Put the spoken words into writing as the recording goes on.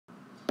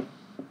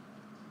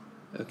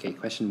Okay,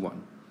 question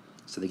 1.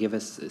 So they give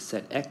us a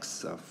set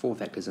X of 4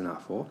 vectors in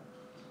R4,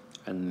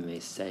 and they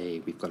say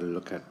we've got to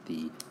look at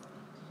the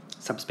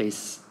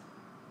subspace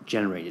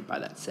generated by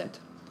that set.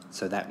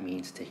 So that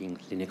means taking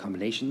linear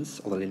combinations,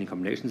 all the linear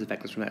combinations of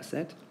vectors from that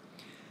set.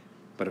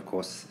 But of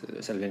course,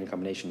 a set of linear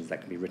combinations that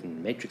can be written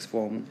in matrix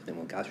form, and then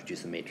we'll Gauss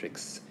reduce the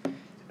matrix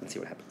and see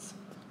what happens.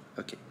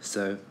 Okay,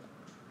 so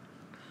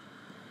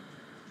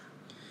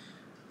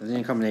the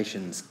linear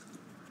combinations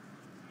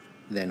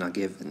then are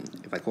given,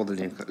 if I call the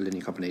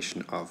linear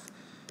combination of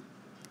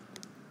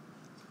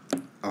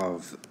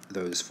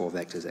those 4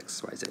 vectors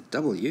x, y, z,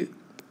 w,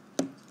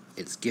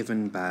 it's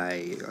given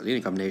by a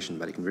linear combination,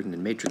 but it can be written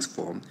in matrix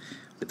form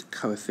with the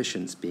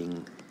coefficients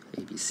being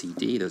a, b, c,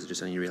 d. Those are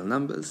just only real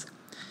numbers.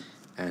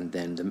 And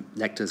then the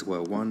vectors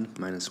were 1,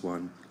 minus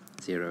 1,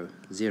 0,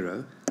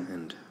 0,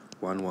 and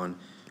 1, 1,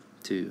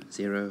 2,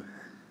 0,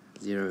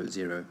 0,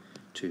 0,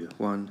 2,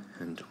 1,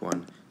 and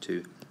 1,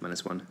 2,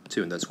 minus 1,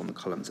 2, and those form the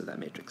columns of that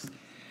matrix.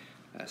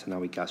 So now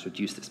we Gauss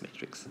reduce this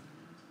matrix,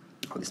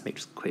 or this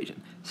matrix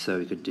equation. So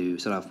we could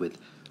start off with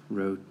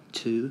row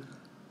 2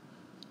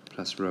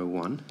 plus row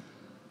 1.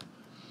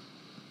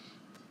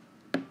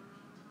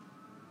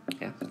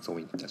 Yeah, that's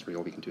really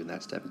all we can do in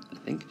that step, I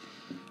think.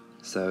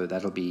 So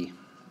that'll be,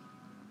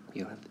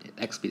 you'll have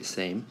x be the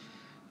same.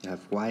 You have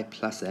y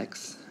plus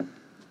x.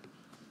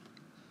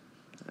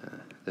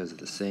 Those are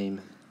the same.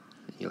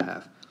 You'll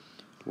have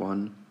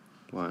 1,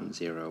 1,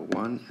 0,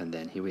 1, and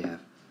then here we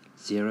have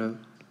 0,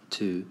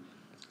 2,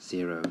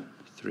 0,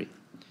 3.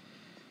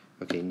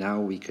 Okay,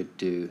 now we could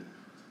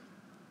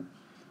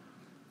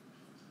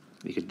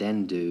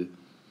then do,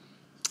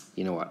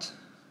 you know what?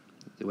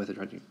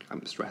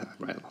 I'm just write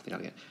the whole thing out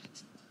again.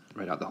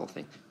 Write out the whole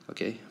thing,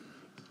 okay?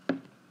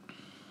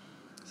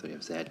 So you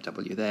have Z,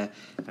 W there,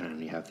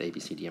 and you have the A, B,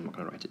 C, D. I'm not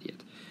going to write it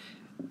yet.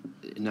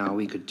 Now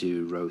we could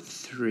do row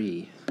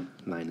 3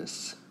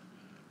 minus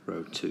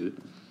row 2.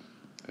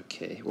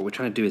 Okay, what we're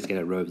trying to do is get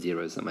a row of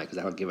zeros somewhere, because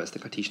that will give us the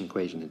Cartesian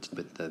equation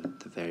with the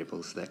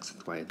variables, the x,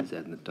 the y, the z,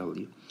 and the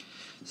w.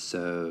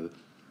 So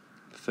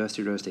the first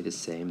 2 rows stay the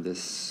same.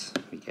 This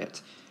we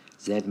get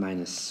z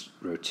minus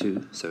row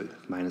 2, so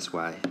minus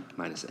y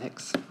minus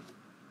x. So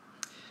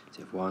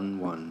you have 1,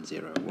 1,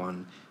 0,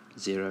 1,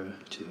 0,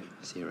 2,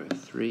 0,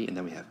 3, and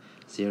then we have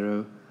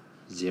 0,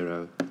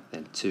 0,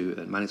 then 2,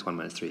 and minus 1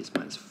 minus 3 is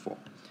minus 4.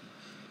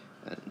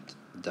 And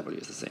w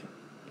is the same.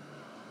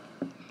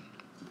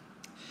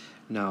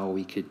 Now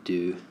we could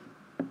do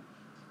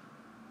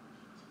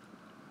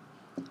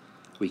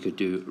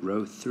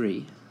row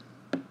 3.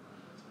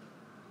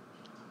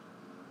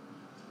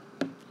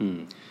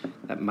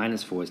 That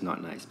minus 4 is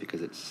not nice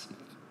because it's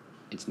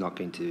not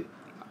going to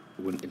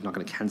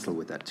cancel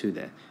with that 2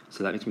 there.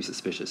 So that makes me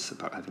suspicious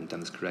about having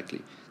done this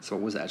correctly. So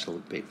what was the actual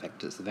big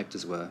vectors? The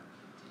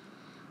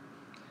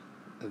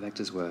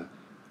vectors were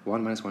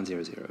 1, minus 1,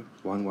 0, 0,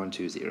 1, 1,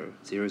 2, 0,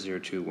 0, 0,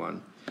 2,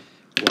 1,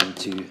 1,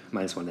 2,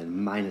 minus 1,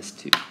 then minus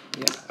 2.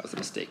 Yeah, that was a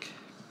mistake.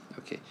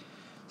 Okay,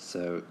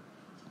 so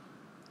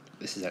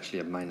this is actually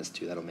a minus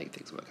 2. That'll make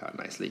things work out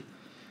nicely.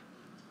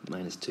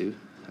 Minus 2,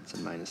 that's a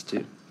minus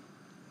 2.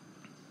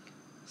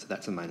 So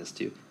that's a minus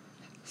 2.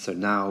 So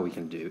now we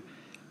can do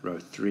row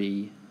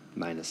 3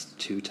 minus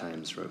 2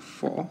 times row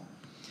 4.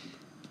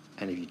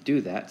 And if you do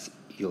that,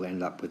 you'll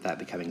end up with that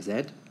becoming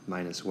z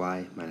minus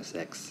y minus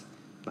x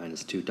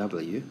minus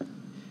 2w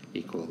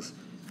equals,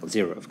 well,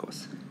 0, of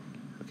course.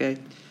 Okay,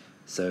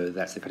 so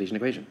that's the Cartesian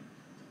equation.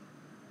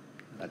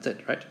 That's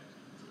it, right?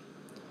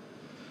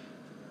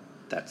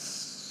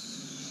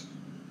 That's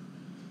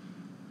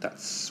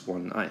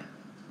 1i,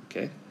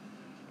 okay?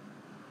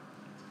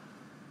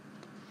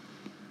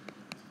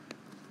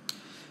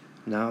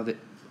 Now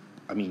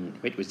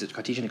was it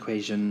Cartesian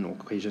equation or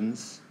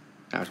equations?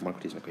 It's one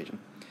Cartesian equation.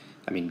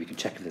 I mean, we can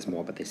check if there's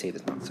more, but they say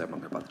there's not, so I'm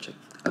not going to bother to check.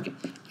 Okay,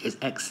 is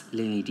x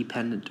linearly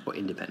dependent or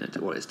independent?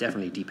 Well, it's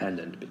definitely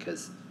dependent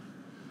because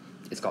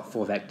it's got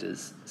 4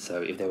 vectors,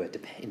 so if they were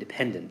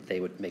independent, they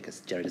would make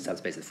us generate a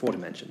subspace of 4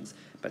 dimensions.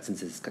 But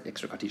since it's an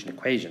extra Cartesian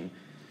equation,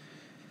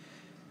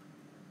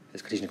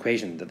 this Cartesian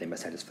equation that they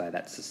must satisfy,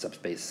 that's a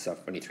subspace of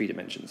only 3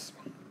 dimensions.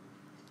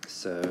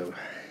 So,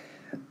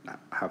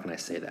 how can I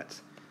say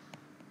that?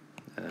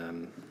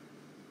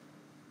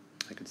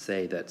 I could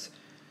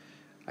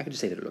just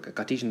say that, look, a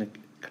Cartesian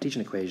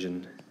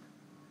equation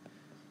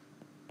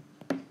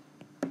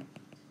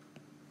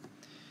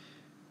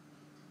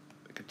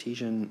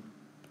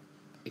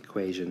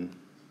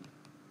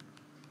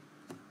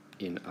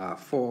in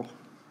R4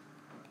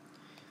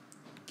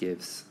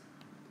 gives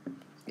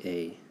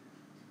a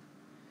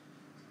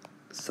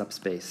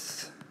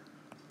subspace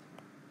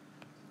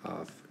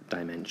of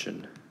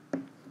dimension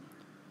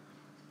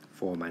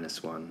 4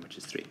 minus 1, which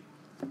is 3.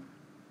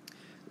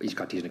 Each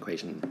Cartesian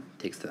equation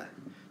takes the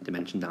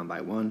dimension down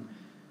by 1,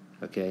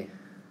 okay?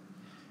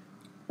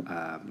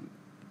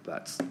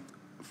 But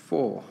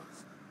 4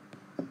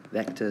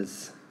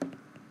 vectors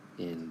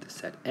in the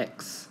set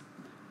X,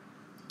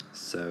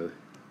 so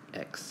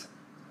X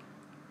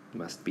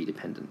must be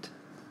dependent,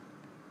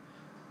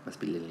 must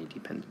be linearly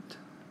dependent.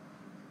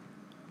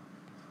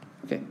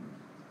 Okay,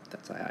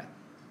 That's II.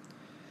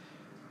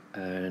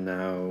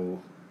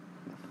 Now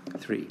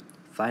 3.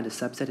 Find a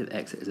subset of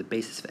X that is a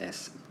basis for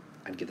S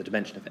and give the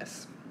dimension of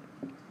S.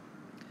 Oh,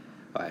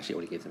 I actually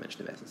already gave the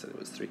dimension of S and said it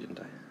was 3, didn't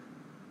I?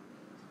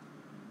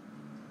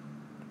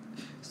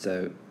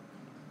 So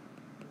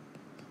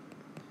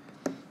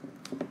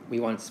we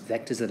want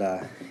vectors that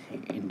are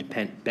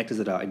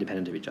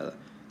independent of each other.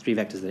 3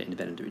 vectors that are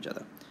independent of each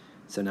other.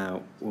 So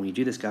now, when we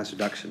do this Gauss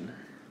reduction,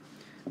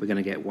 we're going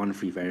to get one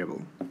free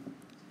variable.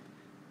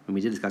 When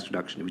we did this Gauss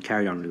reduction, we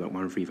carried on, we got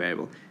one free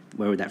variable.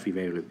 Where would that free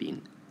variable have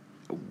been?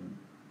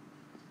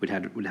 We'd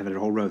have a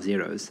whole row of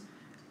zeros,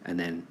 and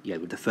then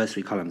the first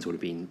 3 columns would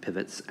have been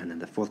pivots, and then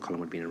the 4th column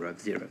would be in a row of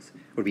zeros.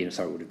 Would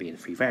have been a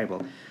free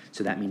variable.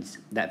 So that means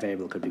that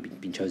variable could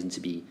have been chosen to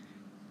be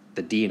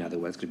the d, in other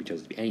words, could be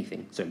chosen to be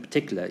anything. So in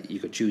particular, you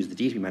could choose the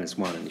d to be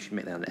 -1, and if you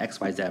make that on the x,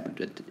 y, z,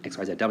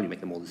 w, make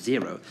them all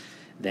 0,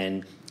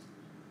 then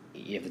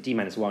you have the d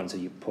 -1, so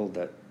you pull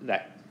the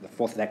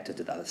 4th vector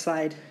to the other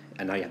side,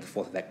 and now you have the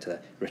 4th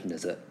vector written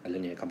as a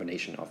linear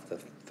combination of the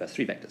first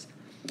 3 vectors.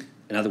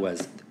 In other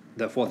words,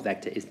 the 4th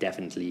vector is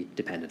definitely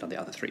dependent on the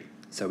other 3,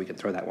 so we can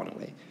throw that one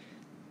away.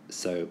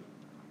 So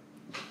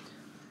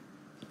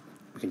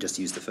we can just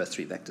use the first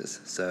 3 vectors.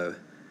 So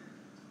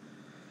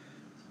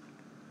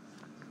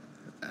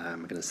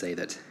I'm going to say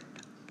that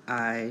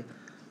I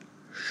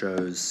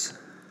shows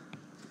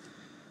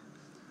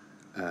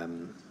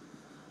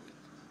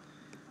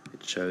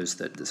it shows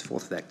that this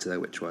 4th vector,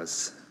 which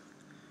was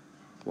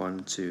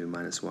 1, 2,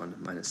 -1,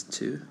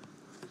 -2,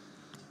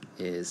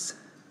 is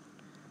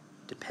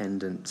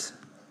dependent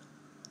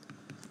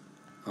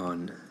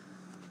on,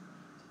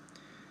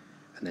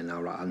 and then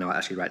I'll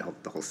actually write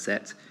the whole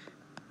set.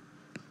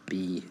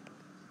 B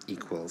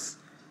equals,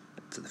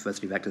 so the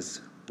first 3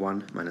 vectors,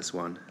 1,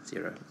 -1,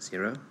 0,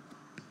 0,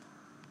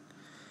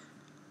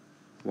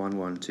 1,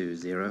 1, 2,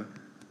 0,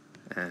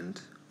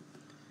 and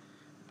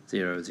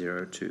 0,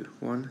 0, 2,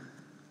 1.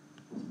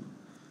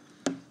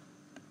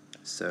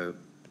 So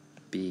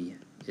B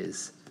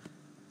is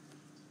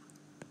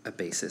a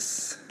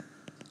basis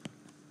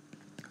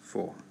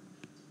for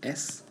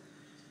S,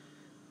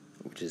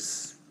 which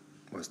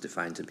was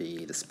defined to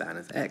be the span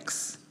of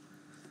X,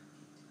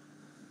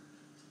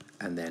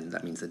 and then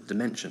that means the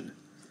dimension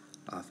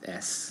of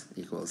S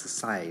equals the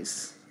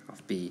size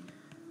of B,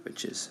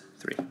 which is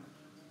 3.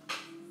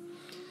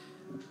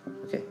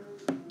 Okay.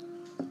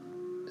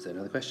 Is there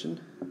another question?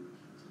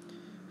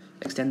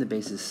 Extend the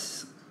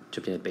basis to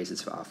obtain a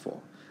basis for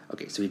R4.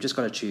 Okay, so we've just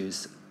got to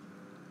choose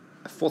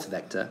a 4th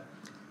vector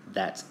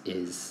that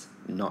is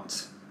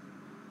not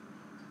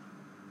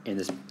in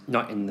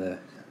the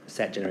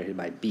set generated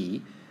by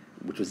B,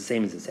 which was the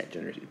same as the set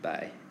generated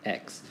by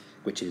X,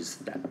 which is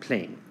that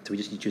plane. So we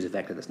just need to choose a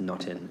vector that's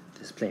not in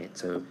this plane.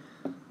 So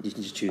you just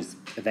need to choose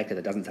a vector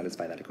that doesn't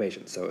satisfy that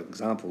equation. So an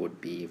example would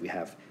be if we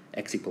have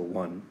x equal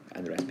 1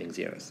 and the rest being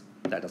zeros.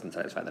 That doesn't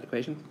satisfy that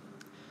equation.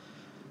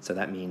 So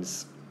that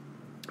means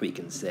we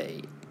can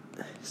say,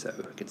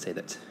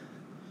 that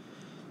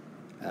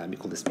we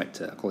call this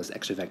vector, I'll call this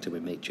extra vector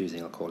we're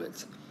choosing, I'll call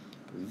it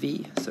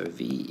v. So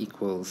v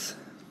equals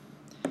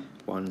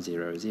 1,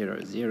 0,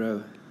 0,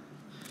 0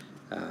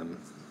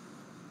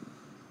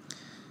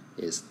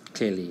 is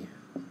clearly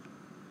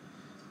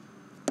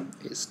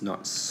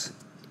not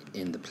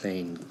in the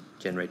plane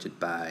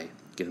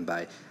given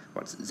by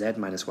what's z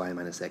minus y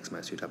minus x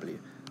minus 2w,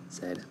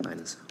 z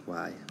minus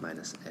y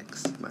minus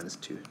x minus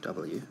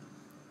 2w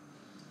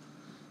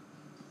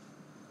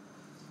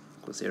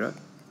equals 0.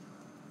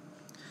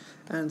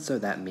 And so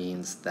that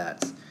means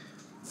that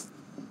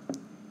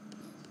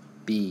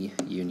B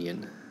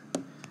union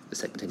the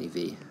set containing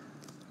V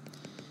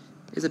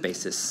is a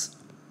basis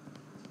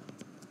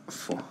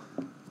for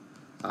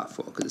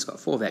R4 because it's got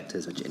 4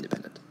 vectors which are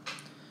independent.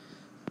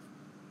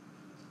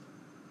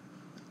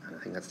 And I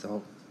think that's the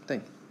whole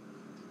thing.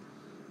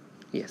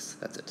 Yes,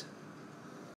 that's it.